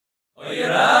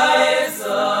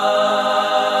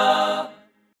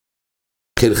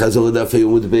כן, חזור לדף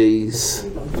עמוד בייס.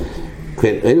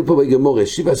 כן, ראינו פה בגמורה,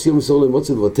 שיבה סיום מסור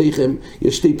למוצא לבתיכם,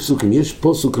 יש שתי פסוקים, יש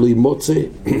פסוק לא ימוצא,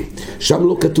 שם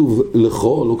לא כתוב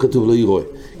לכו, לא כתוב לא ירואה.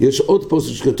 יש עוד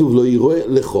פסוק שכתוב לא ירואה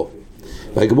לכו.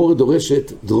 והגמורה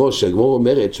דורשת דרושה, הגמורה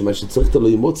אומרת שמה שצריך את הלא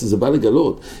ימוצא זה בא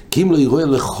לגלות, כי אם לא ירואה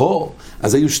לכו,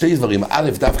 אז היו שתי דברים, א',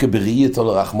 דווקא בראייתו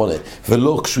לרחמונה,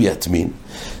 ולא כשהוא יתמין.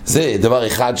 זה דבר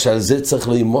אחד שעל זה צריך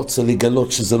לא ימוצא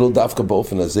לגלות שזה לא דווקא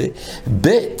באופן הזה.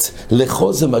 ב',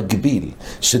 לכו זה מגביל,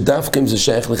 שדווקא אם זה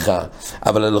שייך לך,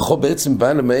 אבל הלכו בעצם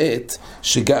בא למעט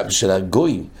שגם של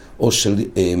הגויים, או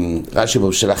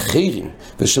של החיירים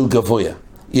ושל גבויה.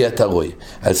 אי אתה רואה.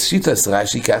 אז שיטס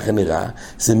רש"י ככה נראה,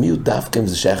 זה מי הוא דווקא אם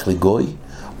זה שייך לגוי,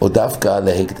 או דווקא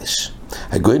להקדש.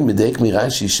 הגויין מדייק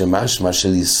מרש"י שמשמע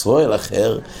של ישראל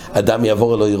אחר, אדם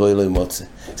יעבור אלוהי רואה אלוהי מוצא.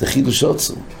 זה חידוש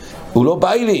עצום. הוא לא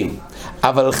ביילים,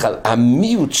 אבל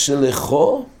המיעוט של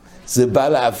לכו, זה בא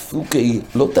להפוקי,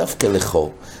 לא דווקא לכו,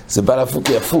 זה בא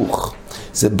להפוקי הפוך.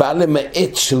 זה בא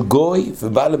למעט של גוי,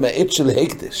 ובא למעט של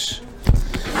הקדש.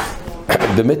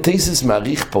 באמת תייסס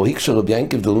מעריך פה, היקשר רבי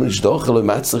ינקב דלון לשדוח אלוהי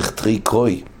מה צריך תרי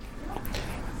קרוי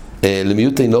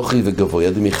למיעוטי נוחי וגבוי,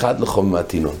 עד מיחד לכו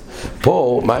ממעטינון.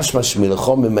 פה משמע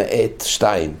שמלכו ממעט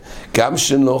שתיים, גם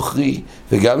של נוחי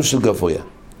וגם של גבויה.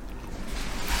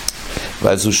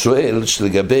 ואז הוא שואל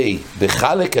שלגבי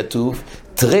בחלק כתוב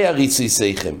תרי הריצי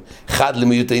שיכם, אחד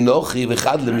למיעוטי נוחי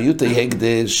ואחד למיעוטי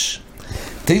הקדש.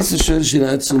 תייסס שואל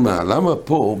שאלה עצומה, למה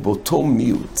פה באותו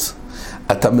מיעוט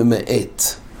אתה ממעט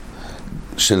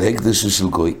של הקדש ושל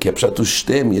גוי? כי הפשט הוא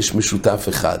שתיהם יש משותף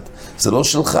אחד, זה לא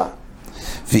שלך.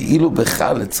 ואילו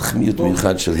בכלל צריך מיעוט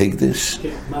מיוחד של הקדש,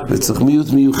 וצריך מיעוט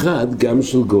מיוחד גם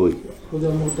של גוי.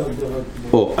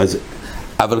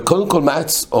 אבל קודם כל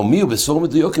או מי הוא בסור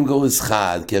מדויוק עם גורס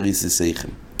חד, כי הריסי שיכם.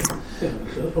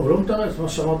 אבל לא מתארץ, מה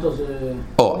שאמרת זה...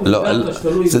 לא,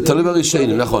 זה תלוי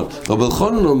בראשונים, נכון. אבל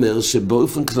בכל אומר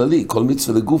שבאופן כללי, כל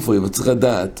מצווה לגופו, אבל צריך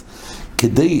לדעת,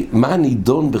 כדי, מה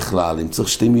נידון בכלל, אם צריך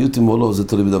שתי מיעוטים או לא, זה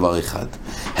תלוי בדבר אחד.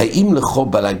 האם לכו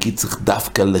בא להגיד צריך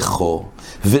דווקא לכו,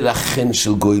 ולכן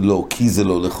של גוי לא, כי זה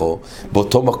לא לכו,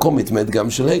 באותו מקום מתמד גם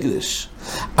של הקדש.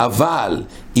 אבל,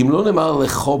 אם לא נאמר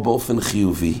לכו באופן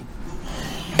חיובי,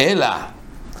 אלא,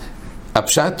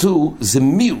 הפשט הוא, זה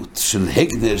מיעוט של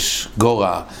הקדש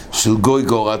גורה, של גוי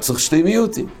גורה, צריך שתי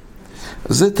מיעוטים.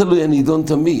 זה תלוי הנידון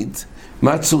תמיד,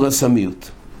 מה צורס המיעוט.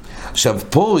 עכשיו,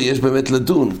 פה יש באמת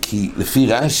לדון, כי לפי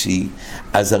רש"י,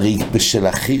 אז הרי בשל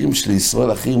החירים של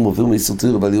ישראל, החירים עובר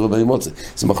מיסורתיר ובא לראות בלימוצה.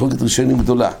 זה מחלוקת ראשונים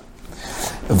גדולה.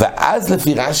 ואז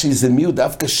לפי רש"י זה מיעוט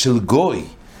דווקא של גוי,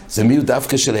 זה מיעוט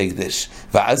דווקא של הקדש.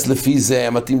 ואז לפי זה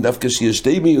היה מתאים דווקא שיש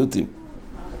שתי מיעוטים.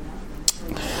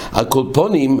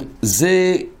 הקולפונים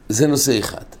זה נושא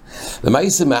אחד. למה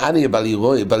יעשה מעני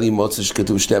בא לימוצה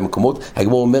שכתוב בשתי המקומות?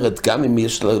 הגמרא אומרת, גם אם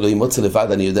יש לו לימוצה לבד,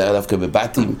 אני יודע דווקא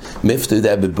בבתים, מאיפה אתה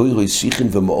יודע בבוירויס, שיחין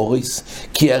ומאוריס?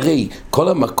 כי הרי כל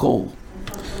המקור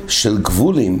של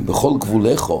גבולים, בכל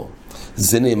גבולךו,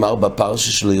 זה נאמר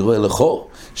בפרשה של יראה לכו,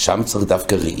 שם צריך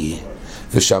דווקא ראי,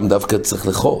 ושם דווקא צריך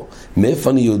לכו. מאיפה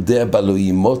אני יודע בלא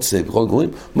ימוצה בכל גבולים?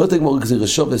 אומרת הגמרא גזיר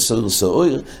שוב וסוער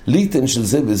סוער, ליתן של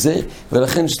זה וזה,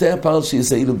 ולכן שתי הפרשה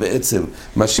יסעילו בעצם,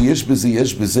 מה שיש בזה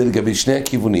יש בזה לגבי שני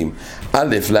הכיוונים.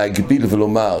 א', להגביל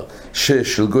ולומר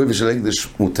ששל גוי ושל הקדש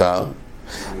מותר,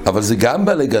 אבל זה גם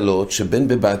בא לגלות שבין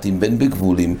בבתים, בין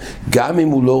בגבולים, גם אם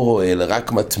הוא לא רואה, אלא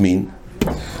רק מטמין,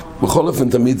 בכל אופן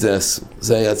תמיד זה עשו,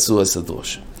 זה היה עצור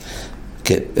הסדרוש.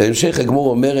 כן, המשך הגמור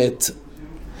אומרת,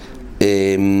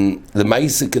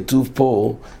 למעשה כתוב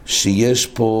פה שיש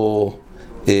פה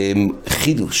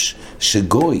חידוש,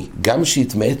 שגוי, גם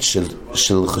שהתמעט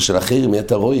של אחרים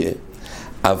אתה רואה,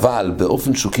 אבל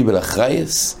באופן שהוא קיבל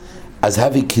אחרייס, אז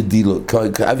הווי כדילו,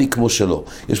 הווי כמו שלו.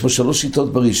 יש פה שלוש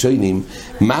שיטות בראשונים,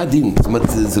 מה הדין? זאת אומרת,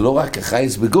 זה לא רק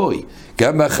אחרייס בגוי,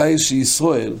 גם באחרייס של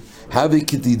ישראל, הווי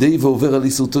כדידי ועובר על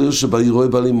איסורתו שבה ירואה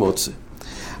בעלי מוצא.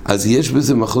 אז יש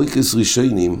בזה מחלוקת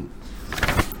ראשונים,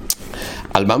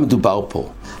 על מה מדובר פה?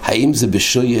 האם זה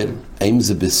בשויל, האם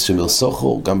זה בשמר סוחר,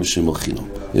 גם בשמר חינום.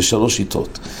 יש שלוש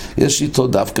שיטות. יש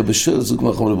שיטות דווקא בשויל, זו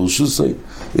כמו חמלה ברשוסוי,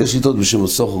 יש שיטות בשמר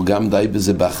סוחר, גם די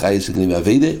בזה באחראי שגניב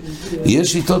הווידה,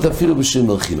 יש שיטות אפילו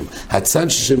בשמר חינום. הצד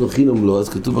ששמר חינום לא, אז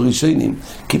כתוב בראשונים,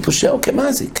 כי פושע הוא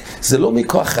כמזיק. זה לא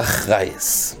מכוח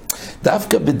אחרייס.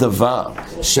 דווקא בדבר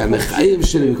שהמחייב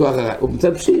שלו מכוח אחרייס, הוא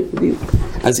מצד פשיר,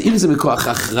 אז אם זה מכוח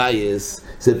אחרייס,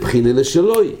 זה בחינה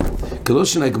לשלוי. כלא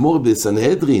שנגמור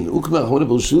בסנהדרין, הוא כמו החמונה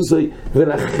ברשוסוי,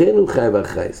 ולכן הוא חייב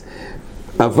אחרייס.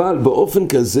 אבל באופן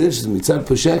כזה, שזה מצד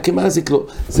פושע כמזיק לו,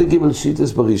 זה ג'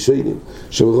 שיטס בראשונים,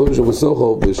 שמחורים שבסוך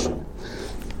או בשום.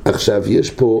 עכשיו, יש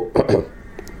פה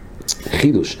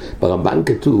חידוש. ברמב"ן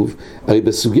כתוב, הרי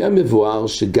בסוגיה מבואר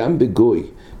שגם בגוי,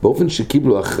 באופן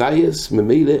שקיבלו החייס,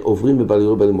 ממילא עוברים בבל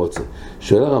יראה בלי מוצא.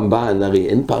 שואל הרמב"ן, הרי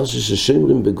אין פרשה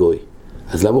ששומרים בגוי,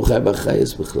 אז למה הוא חייב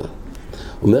בחייס בכלל?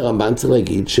 אומר הרמב"ן צריך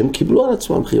להגיד שהם קיבלו על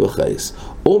עצמם חיוב החייס,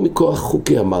 או מכוח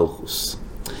חוקי המלכוס.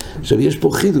 עכשיו יש פה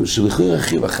חידוש, שלכאורה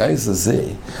החיוב החייס הזה,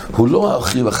 הוא לא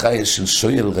החיוב החייס של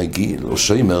שויל רגיל, או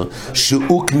שוימר,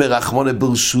 שהוא כמרחמונה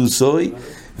ברשוסוי,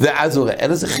 ואז הוא רואה,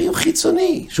 אלא זה חיוב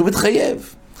חיצוני, שהוא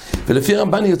מתחייב. ולפי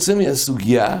הרמב"ן יוצא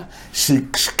מהסוגיה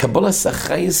שקבול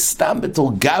החייס סתם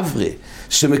בתור גברה,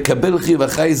 שמקבל חיוב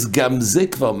החייס, גם זה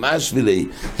כבר משווילי,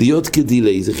 להיות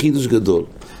כדילי, זה חידוש גדול.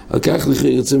 על כך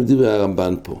יוצא מדברי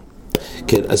הרמב"ן פה.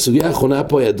 כן, הסוגיה האחרונה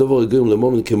פה היה דובר רגעים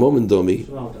למומן כמומן דומי.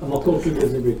 המקום שלי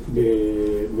זה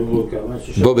בבוקמה.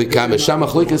 בו בקמה, שם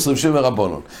מחלוקת 27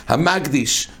 רבונון.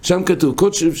 המקדיש, שם כתוב,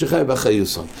 קודשים שחי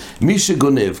בחיוסון. מי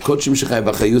שגונב, קודשים שחי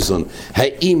בחיוסון,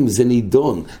 האם זה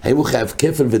נידון, האם הוא חייב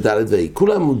כפל ודלת ואי?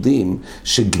 כולם מודים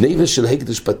שגניבה של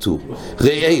הקדש פטור.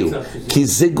 ראיו, כי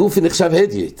זה גופי נחשב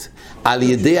הדיית. על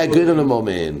ידי הגרם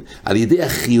למומן, על ידי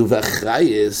החיוב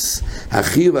והחייס,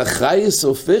 החיוב והחייס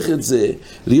הופך את זה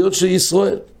להיות של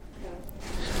ישראל.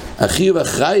 החיוב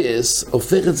והחייס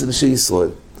הופך את זה של ישראל.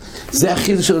 זה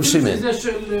החיוב של רב שמעון.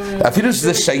 אפילו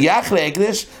שזה שייך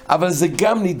להקדש, אבל זה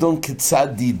גם נידון כצד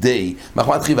דידי.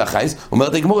 מחמת חיוב והחייס,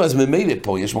 אומרת הגמורה, אז ממילא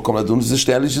פה יש מקום לדון, זה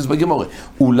שתי הלישס בגמורה.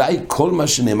 אולי כל מה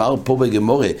שנאמר פה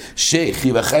בגמורה,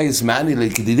 שחיוב והחייס מעני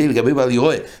כדידי לגבי בעל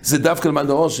ירואה, זה דווקא למען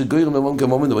דבר שגויר ממון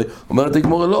כמומן דומה. אומרת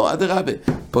הגמורה, לא, עד הרבה.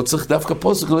 פה צריך דווקא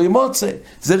פוסק, לא ימוצא.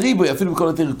 זה ריבוי, אפילו בכל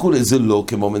התרקולה, זה לא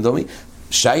כמומן דומה.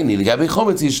 שייני, לגבי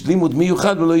חומץ יש לימוד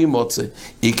מיוחד ולא ימוצא.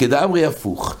 היא כדאמרי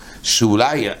הפוך,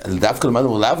 שאולי דווקא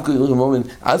למדנו לאו גרם למומן,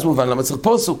 אז מובן למה צריך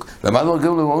פוסוק, למדנו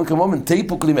גרם למומן כמומן,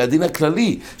 תיפוק לי מהדין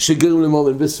הכללי שגרם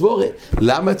למומן בסבורה.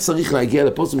 למה צריך להגיע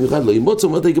לפוסק מיוחד לא ימוצא?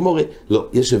 אומרת הגמורה, לא,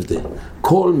 יש הבדל.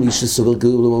 כל מי שסובר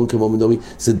גרם למומן כמומן דומי,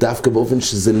 זה דווקא באופן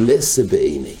שזה לסה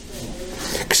בעיני.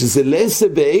 כשזה לסה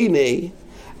בעיני,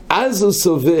 אז הוא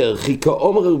סובר, חיכה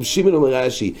אומר רב שמעון אומר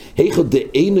רש"י, היכו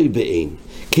דעינוי בעין.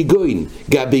 כגוין,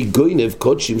 גבי גוינב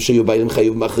קודשים שיהיו בהם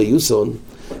חיוב מאחריוסון,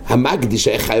 המקדיש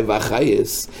היה חייב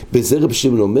והחייס, בזה רב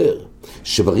שמעון אומר,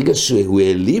 שברגע שהוא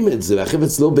העלים את זה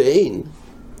והחפץ לא בעין,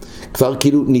 כבר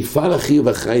כאילו נפעל החיוב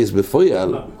והחייס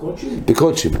בפויל,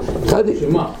 בקודשים.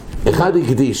 אחד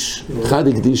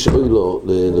הקדיש אוי לו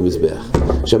למזבח.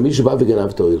 עכשיו מישהו בא וגנב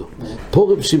את אוי לו. פה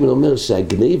רב שמעון אומר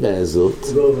שהגניבה הזאת,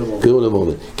 קראו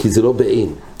למומן, כי זה לא בעין.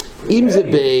 אם זה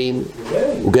בעין,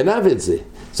 הוא גנב את זה.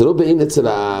 זה לא בעין אצל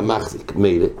המחזיק,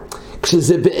 מילא.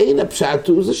 כשזה בעין הפשט,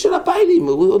 זה של הפיילים,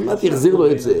 הוא עוד מעט יחזיר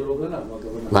לו את זה.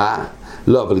 מה?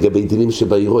 לא, אבל לגבי דינים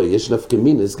שבאירוע, יש נפקא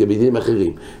מינס, לגבי דינים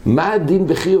אחרים. מה הדין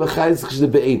בחיוב החייס כשזה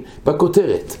בעין?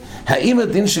 בכותרת. האם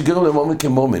הדין שגרם למומן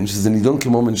כמומן, שזה נידון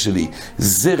כמומן שלי,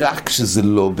 זה רק כשזה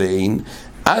לא בעין?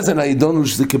 אז הנידון הוא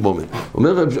שזה כמומן.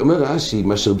 אומר רש"י,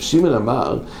 מה שרב שמעון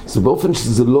אמר, זה באופן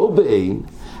שזה לא בעין,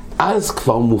 אז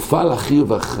כבר מופעל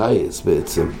החיוב החייס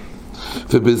בעצם.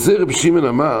 ובזה רב שמעון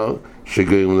אמר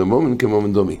שגרם למומן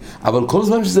כמומן דומי. אבל כל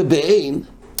זמן שזה בעין,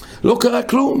 לא קרה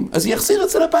כלום, אז יחזיר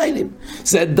אצל הפיילים.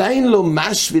 זה עדיין לא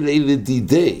משווילי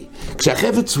לדידי.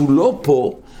 כשהחפץ הוא לא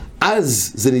פה,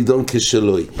 אז זה נידון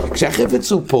כשלוי.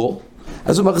 כשהחפץ הוא פה,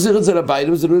 אז הוא מחזיר את זה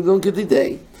לפיילים, זה לא נידון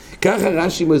כדידי. ככה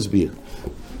רש"י מסביר.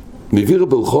 מביא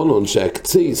רבי אלחנן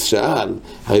שהקציס שאל,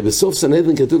 הרי בסוף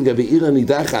סנהדרין כתוב גבי עיר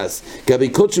הנידחס, גבי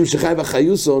קודשים שחי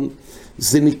בחיוסון,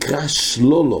 זה נקרא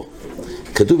שלולו.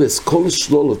 כתוב אסכול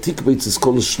שלולו, תקבץ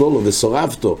אסכול שלולו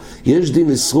ושורפתו, יש דין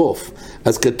לשרוף.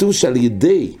 אז כתוב שעל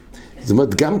ידי, זאת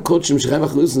אומרת גם קודשים שחי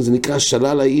בחיוסון זה נקרא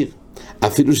שלל העיר,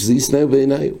 אפילו שזה יסנאו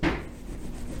בעיניו.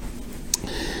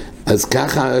 אז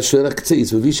ככה שואל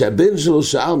הקציס, מביא שהבן שלו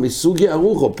שאל מסוגי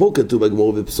ארוחו, פה כתוב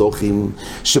בגמור בפסוחים,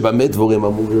 שבמה דבורים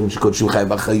אמורים שקודשים חי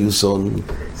בחיוסון,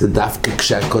 זה דווקא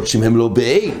כשהקודשים הם לא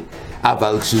בעין,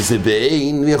 אבל כשזה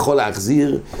בעין הוא יכול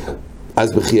להחזיר.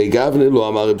 אז בחיי גבנה לא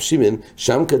אמר רב שמעון,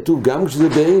 שם כתוב גם כשזה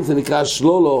בעין זה נקרא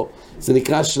שלולו, זה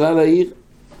נקרא שלל העיר.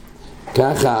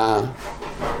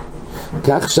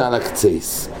 כך שאל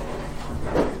הקציס.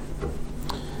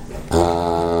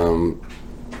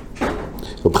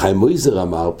 רב חיים מויזר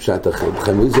אמר, פשט אחר, רב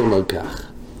חיים מויזר אמר כך,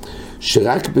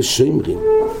 שרק בשומרים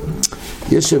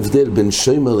יש הבדל בין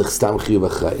שומר לסתם חיוב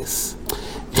החייס.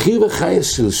 חיוב החייס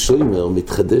של שומר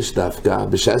מתחדש דווקא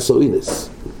בשעס אוינס.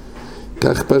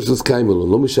 כך פשטוס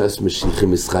קיימלון, לא משעס משיחי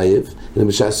מסחייב, אלא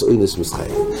משעס אוינס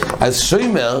מסחייב. אז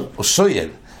שומר או שויל,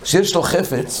 שיש לו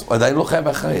חפץ, הוא עדיין לא חייב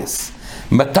החייס.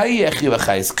 מתי יהיה חיוב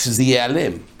החייס? כשזה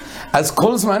ייעלם. אז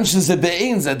כל זמן שזה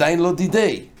בעין זה עדיין לא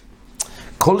דידי.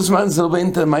 כל זמן זה לא בעין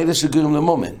את המיילה שגרם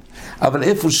למומן. אבל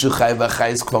איפה שחי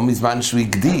והחייס כבר מזמן שהוא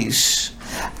הקדיש,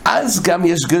 אז גם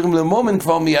יש גרם למומן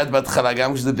כבר מיד בהתחלה,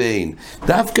 גם כשזה בעין.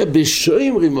 דווקא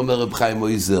בשוימרים, אומר רב חיים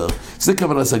מויזר, זה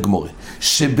כוונת הגמורה,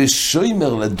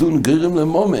 שבשוימר לדון גרם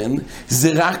למומן,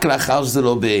 זה רק לאחר שזה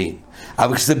לא בעין.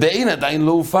 אבל כשזה בעין עדיין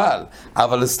לא הופעל.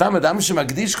 אבל סתם אדם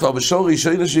שמקדיש כבר בשור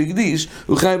ראשון שהקדיש,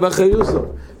 הוא חי באחריותו.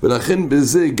 ולכן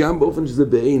בזה, גם באופן שזה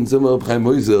בעין, זה אומר רב חיים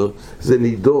מויזר, זה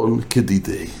נידון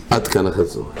כדידי. עד כאן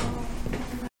החזור.